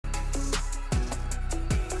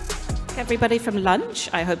everybody from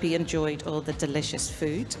lunch. I hope you enjoyed all the delicious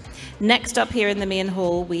food. Next up here in the main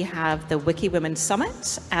hall, we have the WikiWomen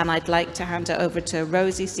Summit, and I'd like to hand it over to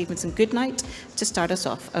Rosie Stevenson-Goodnight to start us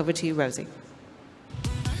off. Over to you, Rosie.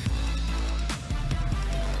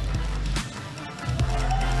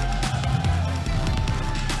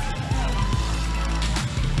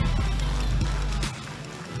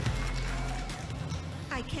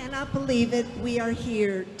 I cannot believe it. We are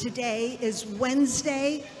here. Today is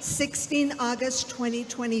Wednesday, 16 August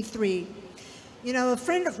 2023. You know, a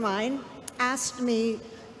friend of mine asked me,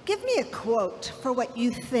 give me a quote for what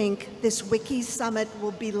you think this Wiki Summit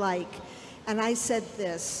will be like. And I said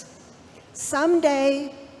this: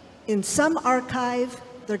 someday in some archive,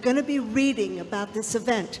 they're going to be reading about this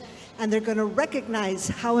event, and they're going to recognize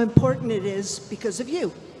how important it is because of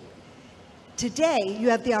you. Today, you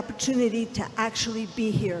have the opportunity to actually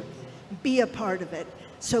be here, be a part of it.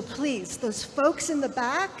 So please, those folks in the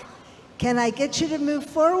back, can I get you to move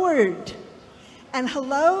forward? And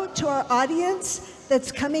hello to our audience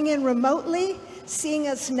that's coming in remotely, seeing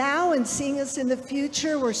us now and seeing us in the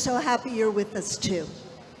future. We're so happy you're with us too.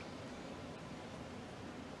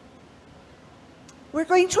 We're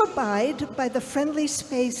going to abide by the friendly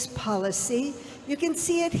space policy. You can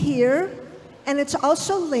see it here. And it's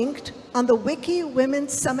also linked on the WikiWomen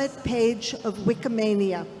Summit page of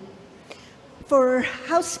Wikimedia. For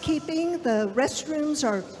housekeeping, the restrooms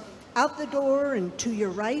are out the door and to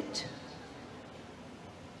your right.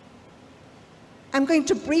 I'm going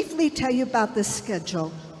to briefly tell you about the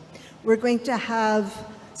schedule. We're going to have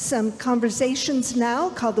some conversations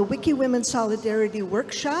now called the WikiWomen Solidarity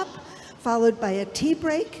Workshop, followed by a tea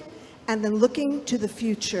break, and then looking to the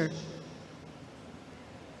future.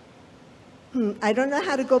 I don't know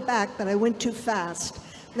how to go back, but I went too fast.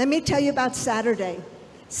 Let me tell you about Saturday.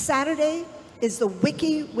 Saturday is the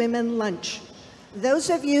WikiWomen Lunch. Those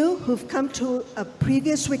of you who've come to a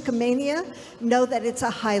previous Wikimania know that it's a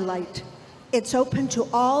highlight. It's open to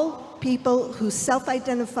all people who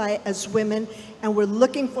self-identify as women, and we're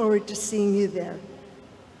looking forward to seeing you there.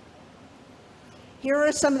 Here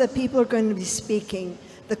are some of the people who are going to be speaking.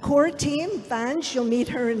 The core team, Vange, you'll meet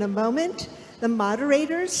her in a moment. The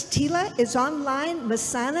moderators, Tila is online,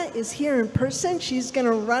 Masana is here in person. She's going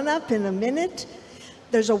to run up in a minute.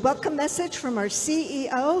 There's a welcome message from our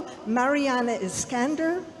CEO, Mariana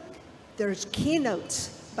Iskander. There's keynotes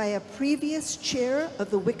by a previous chair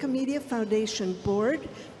of the Wikimedia Foundation Board,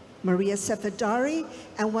 Maria Sefadari,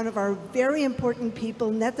 and one of our very important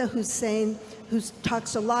people, Neta Hussein, who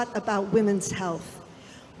talks a lot about women's health.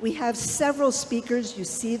 We have several speakers, you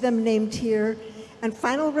see them named here. And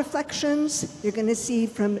final reflections, you're going to see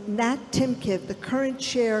from Nat Timkiv, the current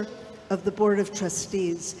chair of the Board of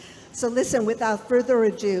Trustees. So listen, without further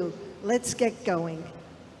ado, let's get going.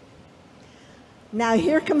 Now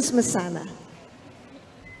here comes Masana.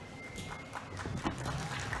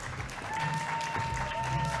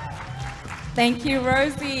 Thank you,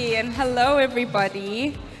 Rosie, and hello,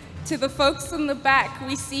 everybody. To the folks in the back,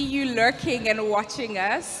 we see you lurking and watching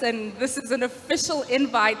us, and this is an official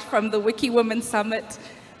invite from the WikiWomen Summit.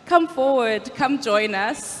 Come forward, come join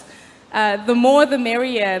us. The more the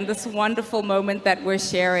merrier in this wonderful moment that we're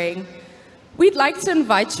sharing. We'd like to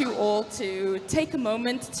invite you all to take a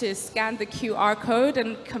moment to scan the QR code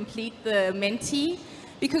and complete the Menti,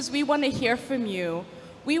 because we want to hear from you.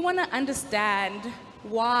 We want to understand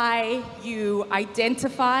why you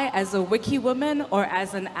identify as a WikiWoman or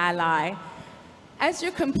as an ally. As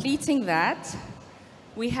you're completing that,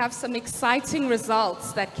 we have some exciting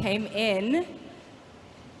results that came in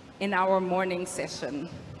our morning session.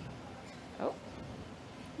 Oh.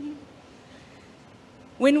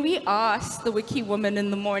 When we asked the WikiWoman in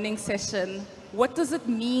the morning session, what does it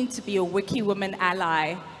mean to be a WikiWoman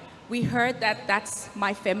ally? We heard that that's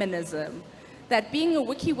my feminism, that being a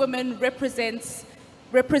WikiWoman represents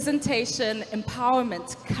representation,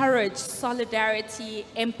 empowerment, courage, solidarity,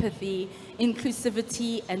 empathy,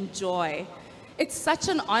 inclusivity, and joy. It's such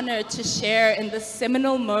an honor to share in this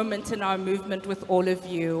seminal moment in our movement with all of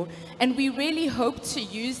you. And we really hope to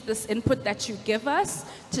use this input that you give us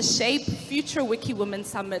to shape future WikiWomen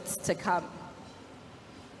Summits to come.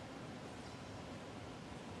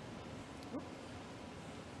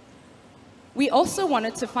 We also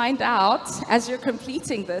wanted to find out, as you're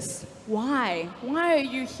completing this, why? Why are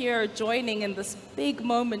you here joining in this big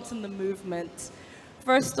moment in the movement?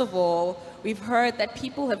 First of all, we've heard that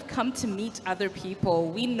people have come to meet other people.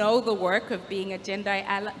 We know the work of being a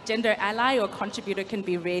gender ally or contributor can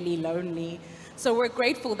be really lonely. So we're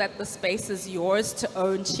grateful that the space is yours to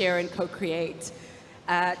own, share, and co-create.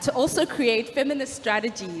 to also create feminist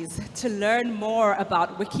strategies to learn more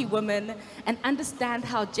about WikiWomen and understand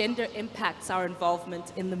how gender impacts our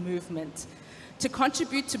involvement in the movement, to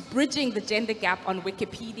contribute to bridging the gender gap on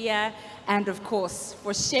Wikipedia, and of course,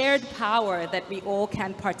 for shared power that we all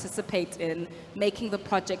can participate in, making the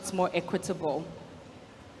projects more equitable.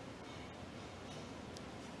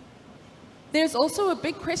 There's also a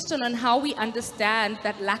big question on how we understand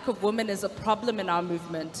that lack of women is a problem in our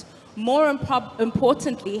movement. More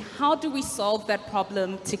importantly, how do we solve that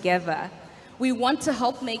problem together? We want to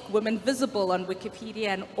help make women visible on Wikipedia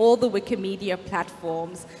and all the Wikimedia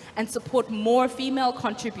platforms and support more female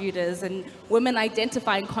contributors and women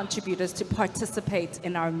identifying contributors to participate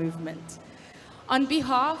in our movement. On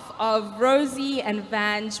behalf of Rosie and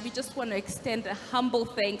Vanj, we just want to extend a humble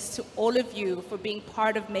thanks to all of you for being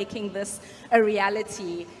part of making this a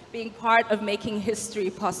reality, being part of making history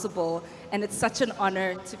possible, and it's such an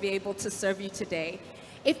honor to be able to serve you today.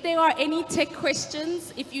 If there are any tech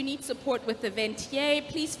questions, if you need support with the Ventier,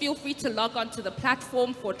 please feel free to log on to the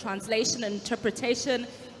platform for translation and interpretation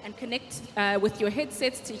and connect with your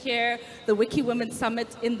headsets to hear the WikiWomen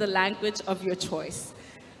Summit in the language of your choice.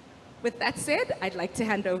 With that said, I'd like to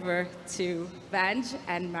hand over to Vanj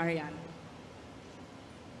and Marianne.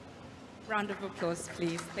 Round of applause,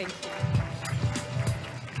 please. Thank you.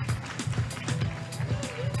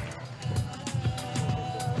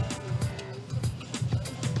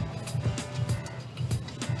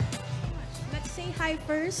 Let's say hi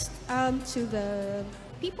first to the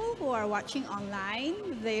people who are watching online.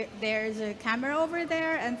 There's a camera over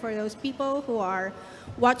there, and for those people who are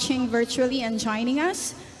watching virtually and joining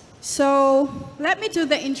us. So let me do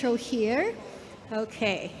the intro here.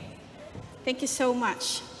 Okay, thank you so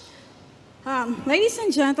much. Ladies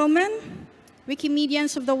and gentlemen,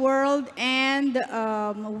 Wikimedians of the world and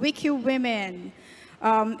WikiWomen,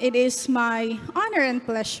 it is my honor and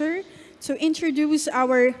pleasure to introduce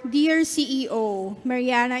our dear CEO,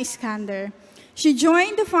 Mariana Iskander. She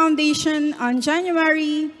joined the foundation on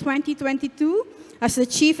January 2022 as the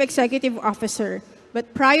Chief Executive Officer.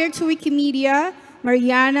 But prior to Wikimedia,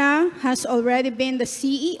 Mariana has already been the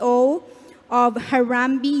CEO of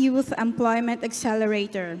Harambee Youth Employment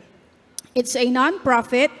Accelerator. It's a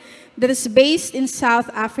nonprofit that is based in South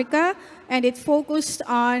Africa, and it focused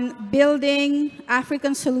on building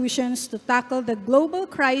African solutions to tackle the global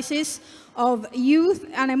crisis of youth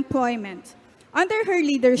unemployment. Under her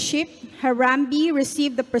leadership, Harambee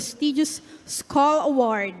received the prestigious SCOL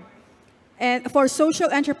Award for social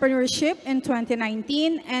entrepreneurship in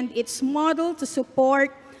 2019, and its model to support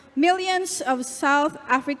millions of South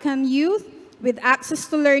African youth with access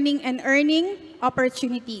to learning and earning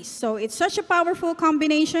opportunities. So it's such a powerful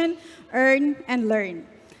combination, earn and learn.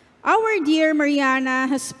 Our dear Mariana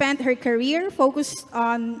has spent her career focused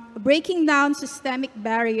on breaking down systemic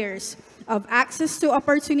barriers of access to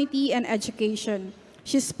opportunity and education.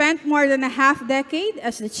 She spent more than a half-decade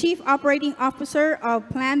as the Chief Operating Officer of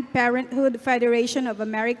Planned Parenthood Federation of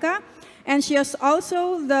America, and she was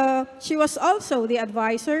also the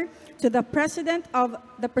advisor to the president of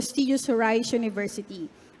the prestigious Rice University,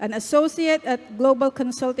 an associate at global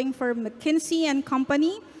consulting firm McKinsey &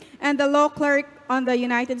 Company, and the law clerk on the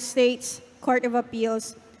United States Court of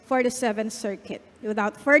Appeals for the Seventh Circuit.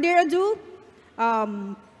 Without further ado,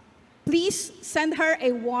 please send her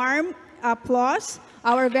a warm applause.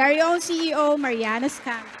 Our very own CEO, Mariana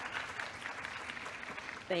Iskander.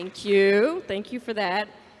 Thank you. Thank you for that.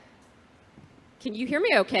 Can you hear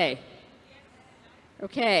me okay?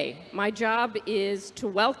 Okay. My job is to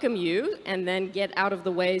welcome you and then get out of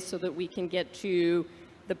the way so that we can get to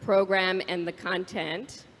the program and the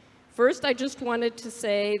content. First, I just wanted to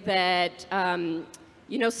say that,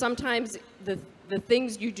 you know, sometimes the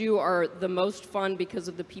things you do are the most fun because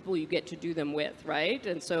of the people you get to do them with, right?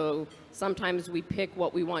 And so sometimes we pick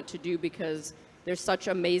what we want to do because there's such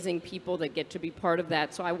amazing people that get to be part of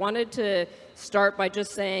that. So I wanted to start by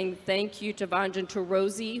just saying thank you to Vanj and to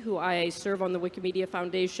Rosie, who I serve on the Wikimedia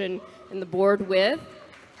Foundation and the board with.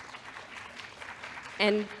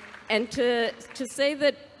 And to say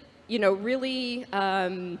that, you know, really,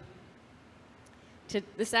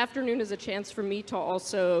 this afternoon is a chance for me to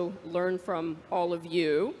also learn from all of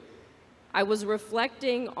you. I was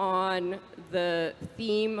reflecting on the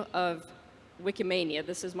theme of Wikimania.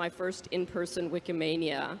 This is my first in-person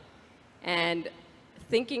Wikimania. And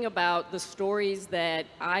thinking about the stories that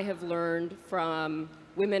I have learned from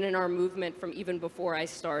women in our movement from even before I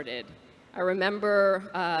started. I remember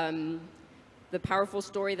the powerful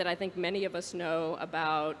story that I think many of us know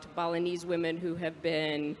about Balinese women who have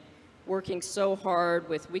been working so hard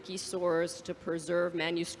with Wikisource to preserve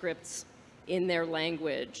manuscripts in their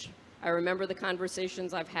language. I remember the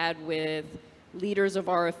conversations I've had with leaders of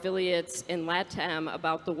our affiliates in LATAM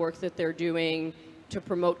about the work that they're doing to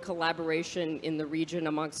promote collaboration in the region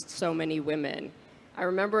amongst so many women. I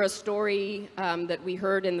remember a story that we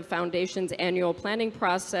heard in the Foundation's annual planning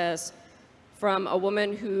process from a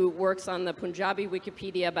woman who works on the Punjabi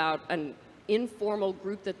Wikipedia about an informal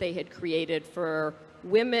group that they had created for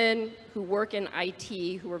women who work in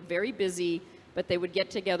IT, who are very busy, but they would get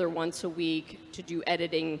together once a week to do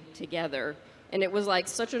editing together. And it was like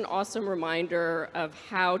such an awesome reminder of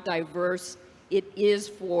how diverse it is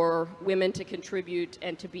for women to contribute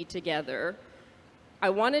and to be together. I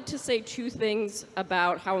wanted to say two things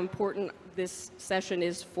about how important this session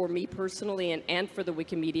is for me personally and for the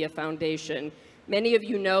Wikimedia Foundation. Many of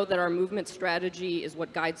you know that our movement strategy is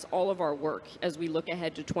what guides all of our work as we look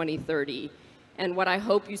ahead to 2030. And what I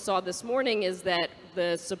hope you saw this morning is that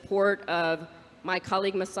the support of my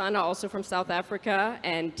colleague Masana, also from South Africa,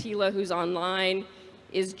 and Tila, who's online,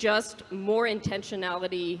 is just more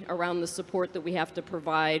intentionality around the support that we have to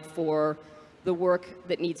provide for the work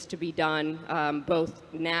that needs to be done, both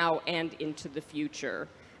now and into the future.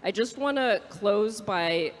 I just want to close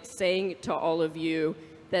by saying to all of you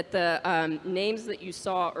that the names that you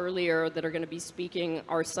saw earlier that are going to be speaking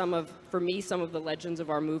are for me, some of the legends of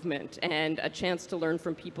our movement, and a chance to learn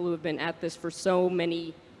from people who have been at this for so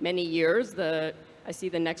many years. I see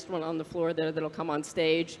the next one on the floor there that'll come on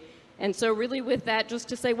stage. And so really with that, just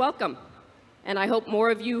to say welcome. And I hope more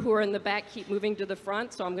of you who are in the back keep moving to the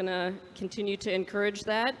front, so I'm going to continue to encourage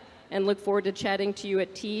that and look forward to chatting to you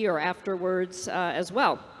at tea or afterwards as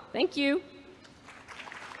well. Thank you.